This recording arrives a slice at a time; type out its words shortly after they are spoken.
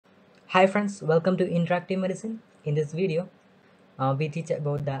Hi friends, welcome to Interactive Medicine. In this video, we teach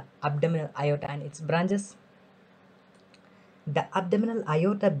about the abdominal aorta and its branches. The abdominal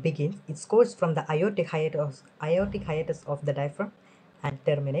aorta begins its course from the aortic hiatus of the diaphragm and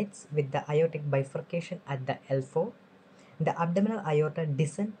terminates with the aortic bifurcation at the L4. The abdominal aorta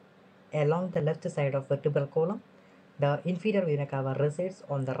descends along the left side of vertebral column. The inferior vena cava resides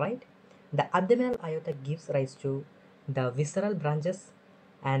on the right. The abdominal aorta gives rise to the visceral branches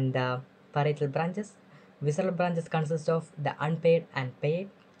and the parietal branches. Visceral branches consist of the unpaired and paired,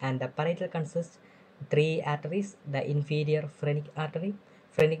 and the parietal consists three arteries: the inferior phrenic artery,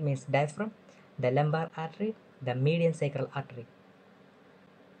 phrenic means diaphragm, the lumbar artery, the median sacral artery.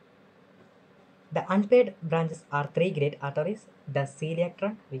 The unpaired branches are three great arteries: the celiac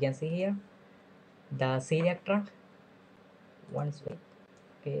trunk, we can see here, the celiac trunk, once wait,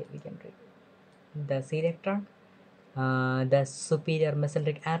 okay, we can read the celiac trunk, the superior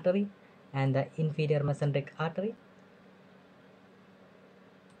mesenteric artery, and the inferior mesenteric artery.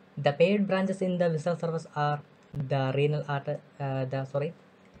 The paired branches in the visceral surface are the renal artery,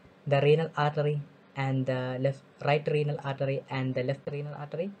 the renal artery and the right renal artery and the left renal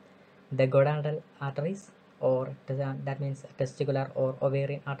artery, the gonadal arteries, or that means testicular or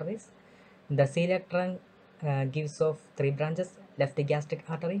ovarian arteries. The celiac trunk gives off three branches: left gastric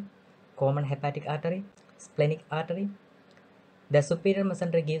artery, common hepatic artery, splenic artery. The superior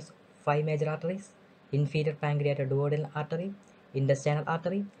mesentery gives five major arteries: inferior pancreatoduodenal artery, intestinal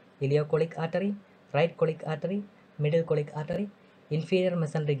artery, ileocholic artery, right cholic artery, middle cholic artery. Inferior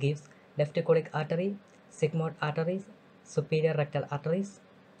mesentery gives left cholic artery, sigmoid arteries, superior rectal arteries.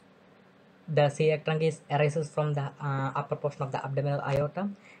 The celiac trunk arises from the upper portion of the abdominal aorta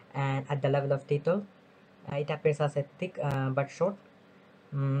and at the level of T12. It appears as a thick but short.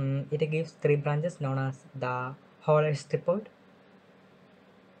 It gives three branches known as the Howler's tripod.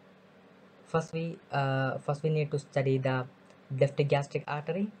 First we need to study the left gastric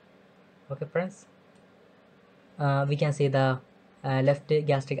artery. Okay friends, we can see the left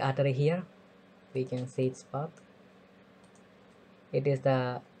gastric artery here. We can see its path. It is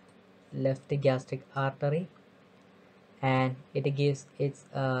the left gastric artery and it gives its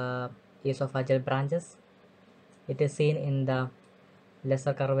esophageal branches. It is seen in the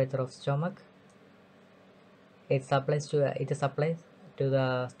lesser curvature of stomach. It supplies to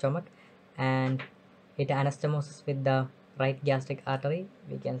the stomach, and it anastomoses with the right gastric artery.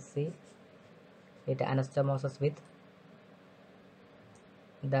 We can see it anastomoses with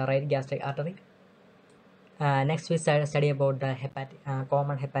the right gastric artery. Next we study about the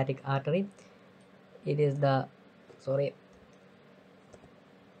common hepatic artery. It is the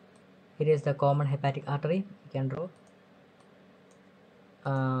common hepatic artery. You can draw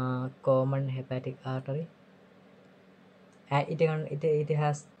common hepatic artery, and it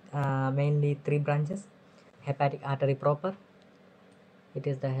has mainly three branches: hepatic artery proper, it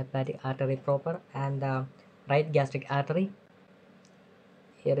is the hepatic artery proper, and the right gastric artery.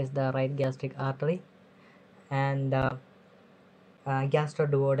 Here is the right gastric artery, and the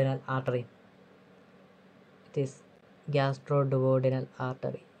gastroduodenal artery. It is gastroduodenal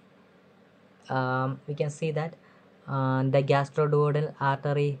artery. We can see that the gastroduodenal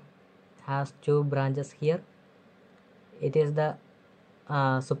artery has two branches here. It is the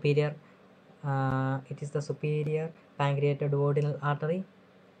superior pancreatoduodenal artery,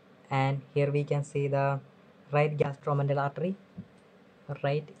 and here we can see the right gastromental artery.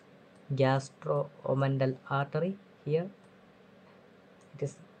 Right gastromental artery, here it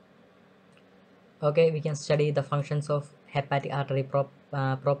is. Okay, we can study the functions of hepatic artery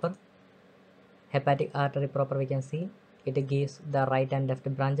proper. Hepatic artery proper, we can see it gives the right and left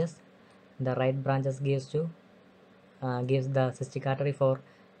branches. The right branches gives the cystic artery for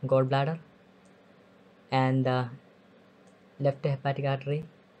gallbladder, and the left hepatic artery,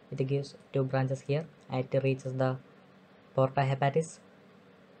 it gives two branches here, and it reaches the porta hepatis.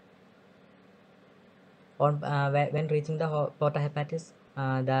 When reaching the porta hepatis,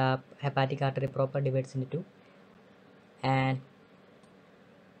 the hepatic artery proper divides into two, and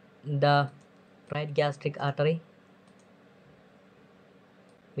the right gastric artery,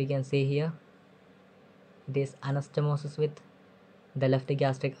 we can see here, it is anastomosis with the left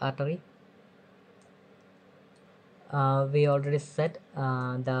gastric artery. We already said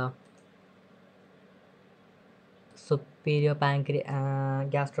the superior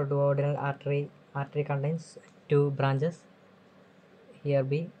gastroduodenal artery contains two branches. Here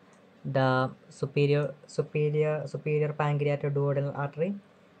be the superior pancreatoduodenal artery.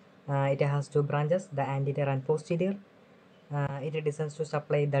 It has two branches, the anterior and posterior. It descends to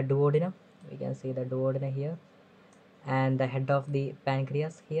supply the duodenum. We can see the duodenum here, and the head of the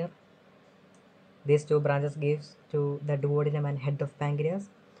pancreas here. These two branches gives to the duodenum and head of pancreas.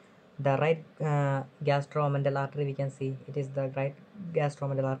 The right gastromental artery, we can see it is the right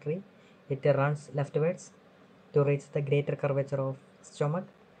gastromental artery. It runs leftwards to reach the greater curvature of stomach.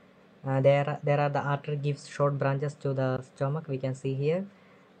 There are the artery gives short branches to the stomach, we can see here,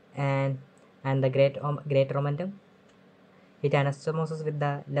 and the great omentum. It anastomoses with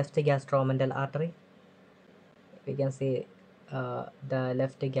the left gastromental artery. We can see the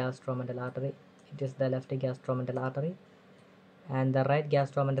left gastromental artery. It is the left gastromental artery, and the right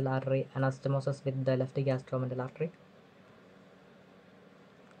gastromental artery anastomoses with the left gastromental artery.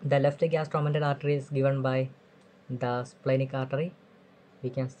 The left gastromental artery is given by the splenic artery.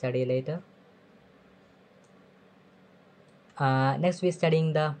 We can study later. Next, we're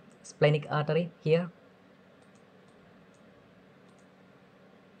studying the splenic artery here.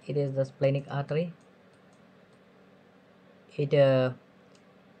 It is the splenic artery. It the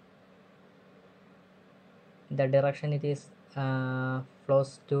direction it is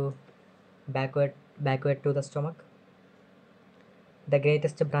flows to backward to the stomach. The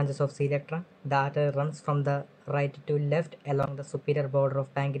greatest branches of colectra. The artery runs from the right to left along the superior border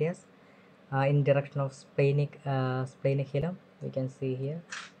of pancreas in direction of splenic hilum. We can see here.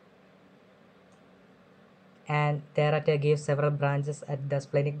 And thereafter gives several branches at the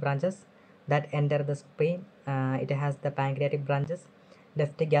splenic branches that enter the spleen. It has the pancreatic branches,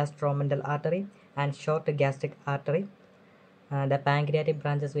 left gastromental artery, and short gastric artery. The pancreatic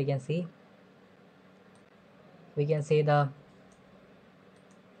branches we can see. We can see the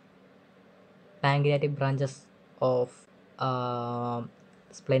pancreatic branches of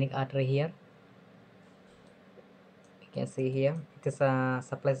splenic artery here. You can see here it is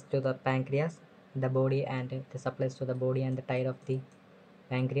supplies to the pancreas, the body, and it supplies to the body and the tail of the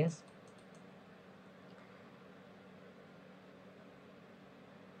pancreas.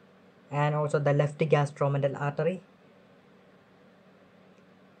 And also the left gastromental artery.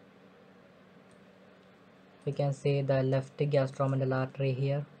 We can see the left gastromental artery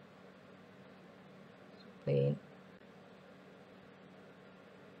here. It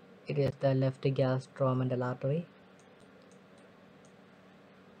is the left gastromental artery,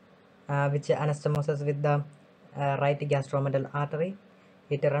 which anastomoses with the right gastromental artery.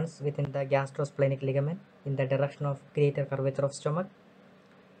 It runs within the gastrosplenic ligament in the direction of greater curvature of stomach.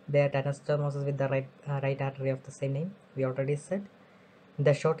 That anastomoses with the right artery of the same name, we already said.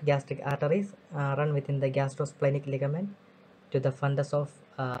 The short gastric arteries run within the gastrosplenic ligament to the fundus of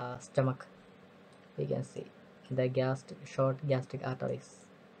stomach. We can see the short gastric arteries.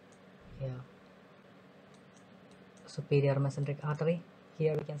 Yeah. Superior mesenteric artery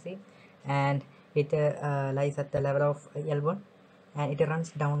here we can see, and it lies at the level of L1, and it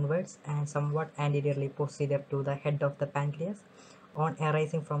runs downwards and somewhat anteriorly posterior to the head of the pancreas. On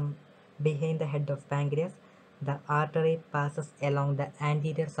arising from behind the head of pancreas, the artery passes along the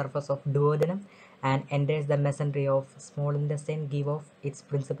anterior surface of duodenum and enters the mesentery of small intestine, give off its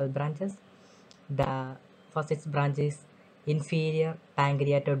principal branches. The first its branch is inferior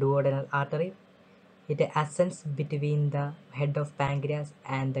pancreatoduodenal artery. It ascends between the head of pancreas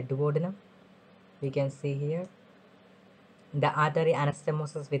and the duodenum. We can see here. The artery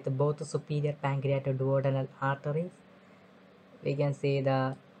anastomoses with both superior pancreatoduodenal arteries. We can see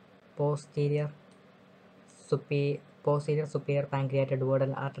the posterior superior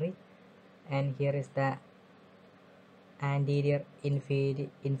pancreatoduodenal artery, and here is the anterior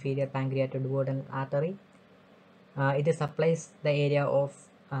inferior pancreatoduodenal artery. It supplies the area of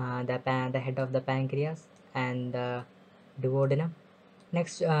the head of the pancreas and the duodenum.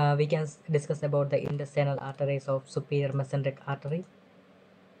 Next, we can discuss about the intestinal arteries of superior mesenteric artery.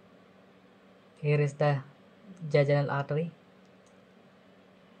 Here is the jejunal artery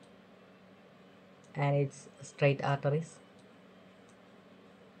and its straight arteries,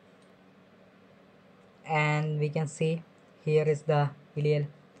 and we can see here is the ileal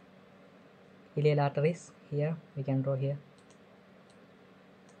arteries. Here we can draw here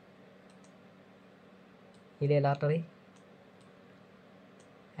ileal artery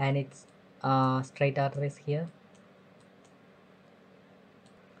and its straight arteries here.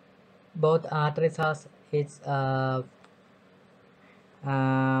 Both arteries has its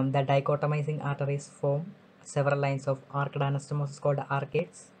the dichotomizing arteries form several lines of arced anastomosis called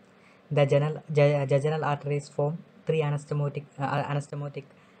arcades. The jejunal arteries form three anastomotic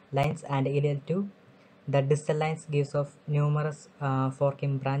lines and ileal two. The distal lines gives off numerous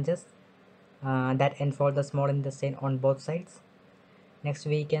forking branches that enfold the small intestine on both sides. Next,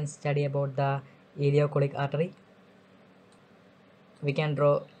 we can study about the ileocholic artery. We can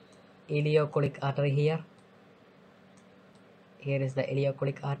draw ileocholic artery here. Here is the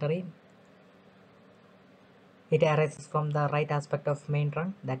ileocholic artery, It arises from the right aspect of main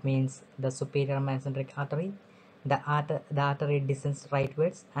trunk, that means the superior mesenteric artery. The artery descends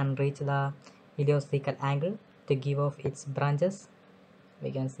rightwards and reach the ileocecal angle to give off its branches.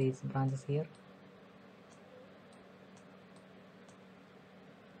 We can see its branches here.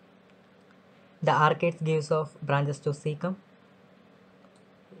 The arcades gives off branches to cecum.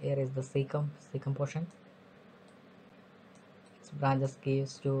 Here is the cecum portion. Its branches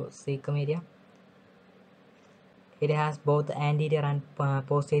gives to cecum area. It has both anterior and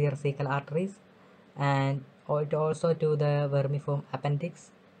posterior cecal arteries, and it also to the vermiform appendix.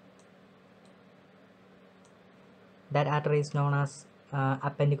 That artery is known as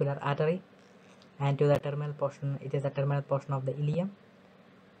appendicular artery, and to the terminal portion, it is the terminal portion of the ileum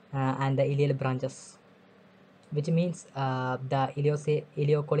and the ileal branches, which means the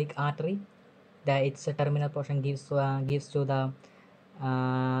ileocolic artery, its terminal portion gives to the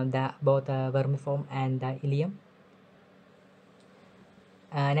both vermiform and the ileum.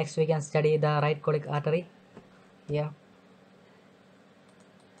 Next we can study the right colic artery here.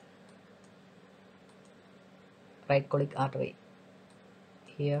 Right colic artery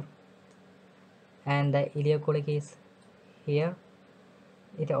here, and the ileocolic is here.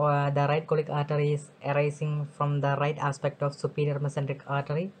 The right colic artery is arising from the right aspect of superior mesenteric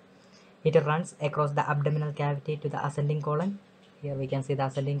artery. It runs across the abdominal cavity to the ascending colon. Here we can see the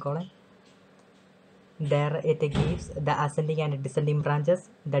ascending colon. There it gives the ascending and descending branches.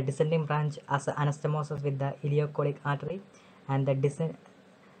 The descending branch as anastomosis with the ileocolic artery, and the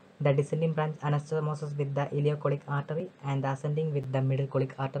descending branch anastomosis with the ileocolic artery, and the ascending with the middle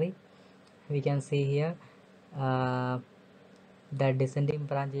colic artery. We can see here the descending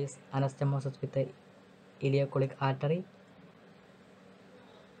branch is anastomosis with the ileocolic artery.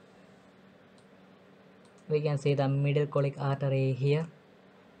 We can see the middle colic artery here.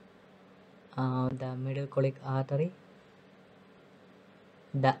 The middle colic artery,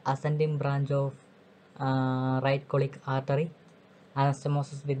 the ascending branch of right colic artery,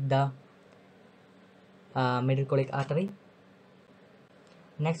 anastomosis with the middle colic artery.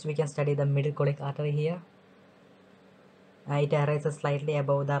 Next we can study the middle colic artery here. It arises slightly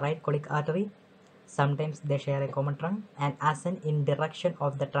above the right colic artery. Sometimes they share a common trunk and ascend in direction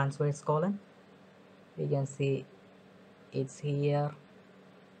of the transverse colon. We can see it's here,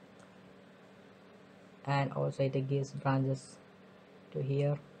 and also it gives branches to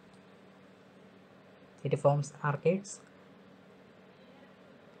here. It forms arcades.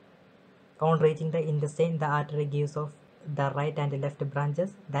 On reaching the intestine, the artery gives off the right and left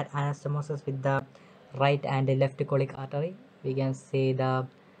branches that anastomosis with the right and left colic artery. We can see the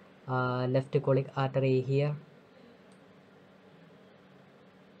left colic artery here.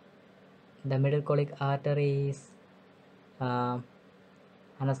 The middle colic artery is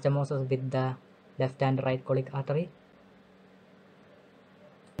anastomosis with the left and right colic artery.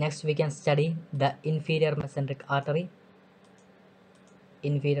 Next we can study the inferior mesenteric artery.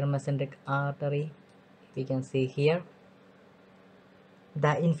 Inferior mesenteric artery, we can see here.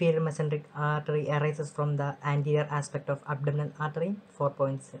 The inferior mesenteric artery arises from the anterior aspect of abdominal artery,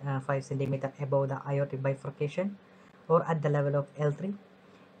 4.5 cm above the aortic bifurcation or at the level of L3.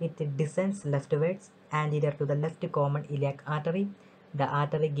 It descends leftwards anterior to the left common iliac artery. The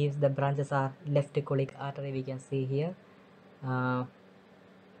artery gives the branches are left colic artery. We can see here the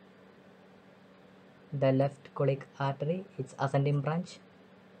left colic artery, its ascending branch,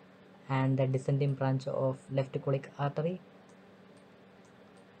 and the descending branch of left colic artery.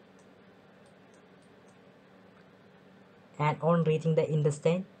 And on reaching the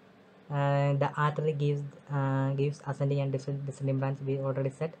intestine, the artery gives ascending and descending branch. We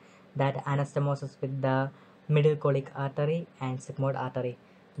already said that anastomosis with the middle colic artery and sigmoid artery.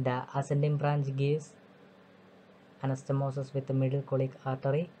 The ascending branch gives anastomosis with the middle colic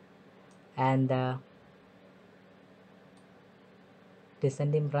artery, and the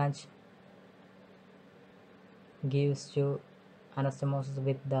descending branch gives to anastomosis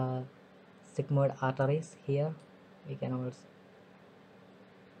with the sigmoid arteries. Here we can also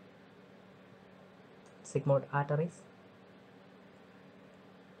sigmoid arteries.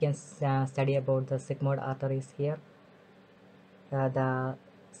 We can study about the sigmoid arteries here. The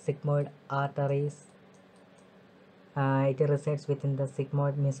sigmoid arteries, it resides within the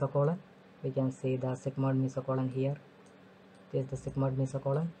sigmoid mesocolon. We can see the sigmoid mesocolon here. This is the sigmoid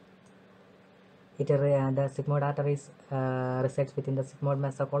mesocolon. The sigmoid arteries resides within the sigmoid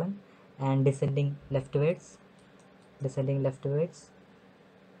mesocolon and descending leftwards.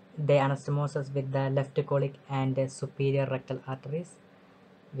 They anastomosis with the left colic and the superior rectal arteries.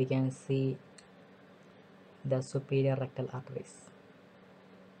 We can see the superior rectal arteries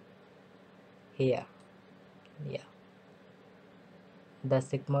here. Yeah, the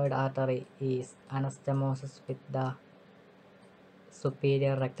sigmoid artery is anastomosis with the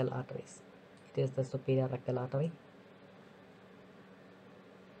superior rectal arteries. It is the superior rectal artery.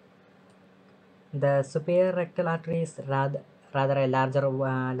 The superior rectal artery is rather a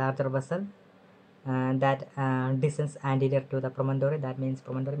larger vessel that descends anterior to the promontory. That means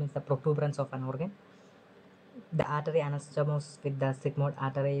promontory means the protuberance of an organ. The artery anastomosis with the sigmoid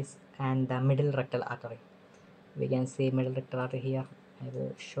arteries and the middle rectal artery. We can see middle rectal artery here. I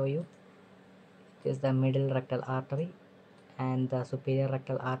will show you. It is the middle rectal artery and the superior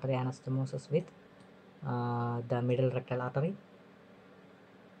rectal artery anastomosis with the middle rectal artery.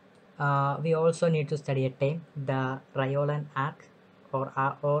 We also need to study a term, the Riolan arc or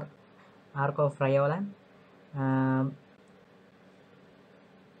arc of Riolan. Um,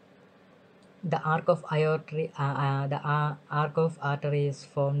 the arc of artery is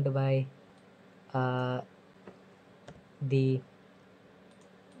formed by uh, the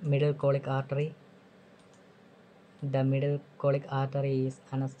middle colic artery. The middle colic artery is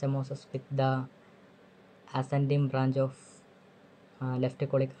anastomosis with the ascending branch of left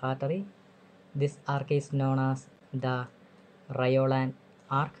colic artery. This arc is known as the Riolan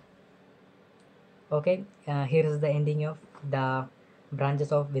arc. Okay, here is the ending of the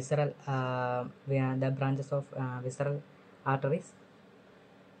branches of visceral arteries.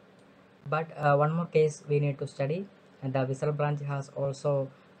 But one more case we need to study. The visceral branch has also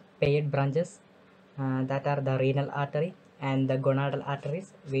paired branches that are the renal artery and the gonadal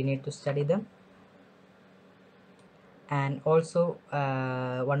arteries. We need to study them. And also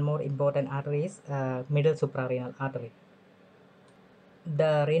one more important artery is middle suprarenal artery.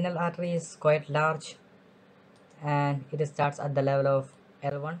 The renal artery is quite large and it starts at the level of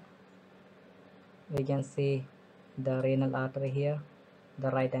L1. We can see the renal artery here,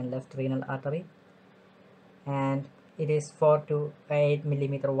 the right and left renal artery, and it is 4 to 8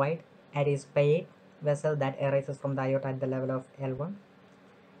 millimeter wide and is paired vessel that arises from the aorta at the level of L1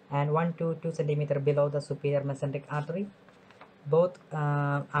 and 1 to 2 centimeter below the superior mesenteric artery. Both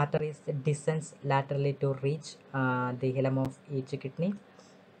arteries descends laterally to reach the hilum of each kidney.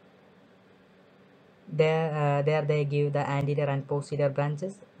 There they give the anterior and posterior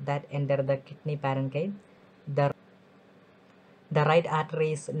branches that enter the kidney parenchyma. The right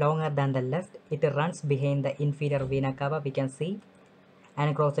artery is longer than the left. It runs behind the inferior vena cava, we can see,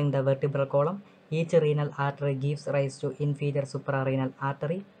 and crossing the vertebral column. Each renal artery gives rise to inferior suprarenal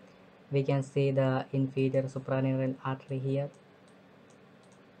artery. We can see the inferior suprarenal artery here.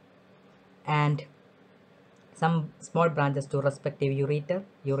 And some small branches to respective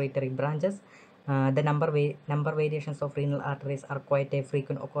ureteric branches. The number variations of renal arteries are quite a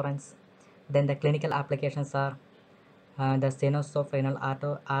frequent occurrence. Then the clinical applications are the stenosis of renal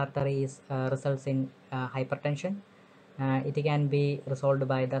artery results in hypertension. It can be resolved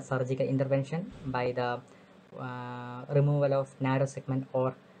by the surgical intervention by the removal of narrow segment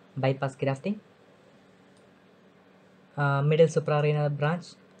or bypass grafting. Middle suprarenal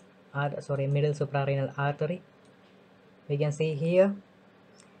middle suprarenal artery. We can see here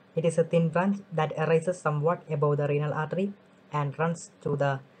it is a thin branch that arises somewhat above the renal artery and runs to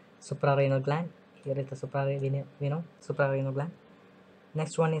the suprarenal gland. Here is the suprarenal gland.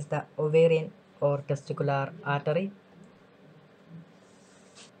 Next one is the ovarian or testicular artery.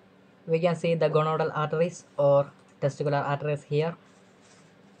 We can see the gonadal arteries or testicular arteries here.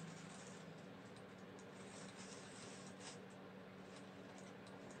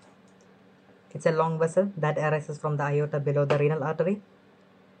 It's a long vessel that arises from the aorta below the renal artery.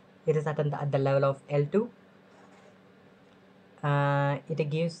 It is at the level of L2.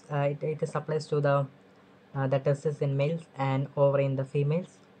 It supplies to the testes in males and ovary in the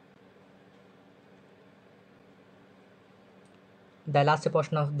females. The last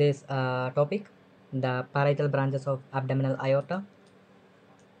portion of this topic, the parietal branches of abdominal aorta,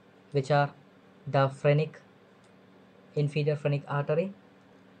 which are the inferior phrenic artery,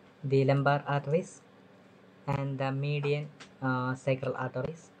 the lumbar arteries, and the median sacral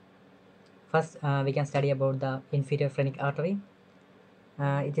arteries. First, we can study about the inferior phrenic artery.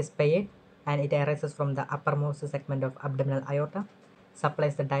 It is paired and it arises from the uppermost segment of abdominal aorta,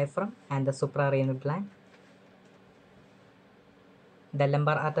 supplies the diaphragm and the suprarenal gland. The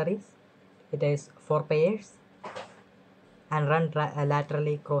lumbar arteries, it is 4 pairs and run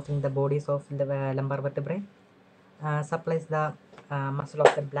laterally crossing the bodies of the lumbar vertebrae. Supplies the muscle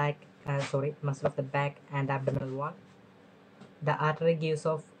of the back and the abdominal wall. The artery gives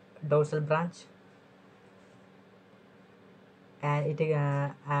off dorsal branch and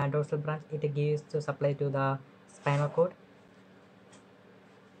dorsal branch gives to supply to the spinal cord.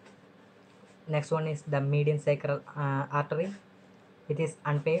 Next one is the median sacral artery. It is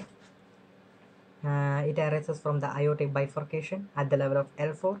unpaved. It arises from the aortic bifurcation at the level of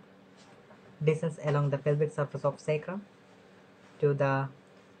L4, descends along the pelvic surface of sacrum to the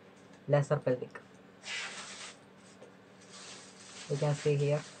lesser pelvic. You can see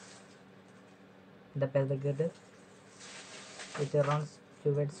here the pelvic girdle. It runs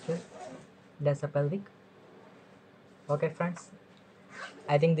towards the lesser pelvic. Okay, friends,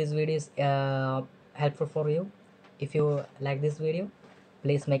 I think this video is helpful for you. If you like this video,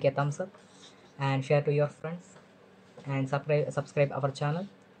 please make a thumbs up and share to your friends, and subscribe our channel.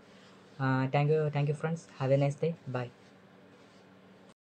 Thank you friends. Have a nice day. Bye.